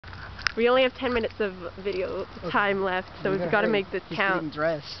We only have 10 minutes of video time left, so we've got to make this count. He's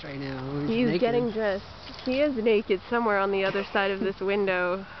getting dressed right now. He's getting dressed. He is naked somewhere on the other side of this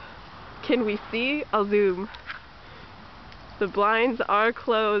window. Can we see? I'll zoom. The blinds are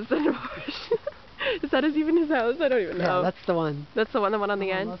closed. Is that even his house? I don't even know. Yeah, that's the one. That's the one on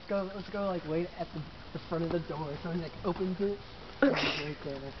the end? Let's go like wait at the front of the door. Someone like opens it. Okay. Right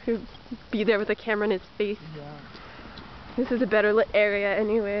there. He'll be there with a camera in his face. Yeah. This is a better lit area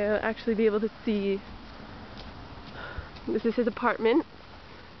anyway. I'll actually be able to see. This is his apartment.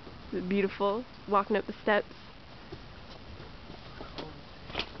 It's beautiful. Walking up the steps.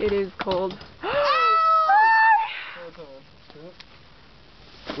 It is cold.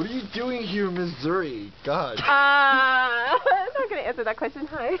 What are you doing here in Missouri? God. I'm not gonna answer that question.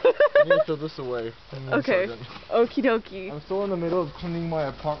 Hi. I need to throw this away. Okay. Okie dokie. I'm still in the middle of cleaning my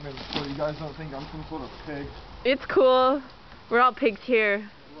apartment, so you guys don't think I'm some sort of pig. It's cool. We're all pigs here.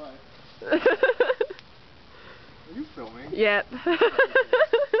 What? Are you filming? Yep.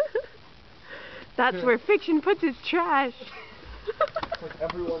 That's where fiction puts its trash. Like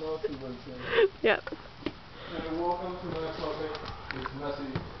everyone else who lives here. Yep. And welcome to my apartment. It's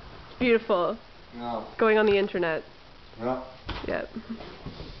messy. Beautiful. Yeah. Going on the internet. Yeah. Yep.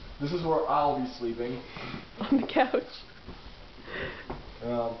 This is where I'll be sleeping. On the couch.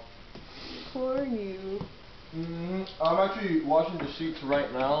 Yeah. Poor you. I'm actually washing the sheets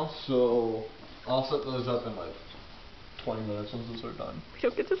right now, so I'll set those up in like 20 minutes once those are done. We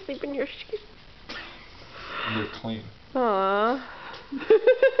don't get to sleep in your sheets. And they're clean. Aww.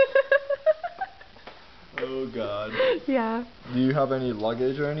 Oh God. Yeah. Do you have any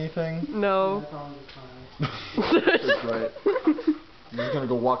luggage or anything? No. That's right. I'm just gonna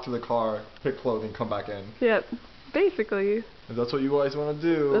go walk to the car, pick clothing, come back in. Yep. Basically. If that's what you guys want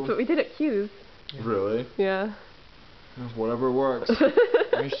to do. That's what we did at Q's. Really? Yeah. Whatever works.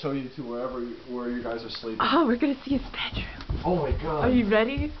 Let me show you to where you guys are sleeping. Oh, we're gonna see his bedroom. Oh my God. Are you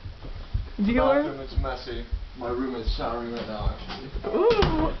ready? The Viewer? bathroom is messy. My room is showering right now, actually.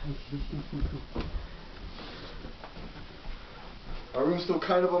 Ooh. My room's still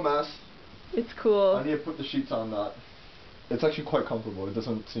kind of a mess. It's cool. I need to put the sheets on that. It's actually quite comfortable. It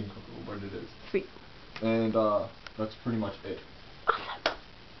doesn't seem comfortable, but it is. Sweet. And that's pretty much it. Awesome.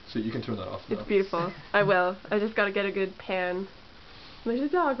 So you can turn that off now. It's beautiful. I will. I just gotta get a good pan. There's a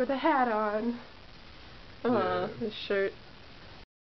dog with a hat on. Yeah. His shirt.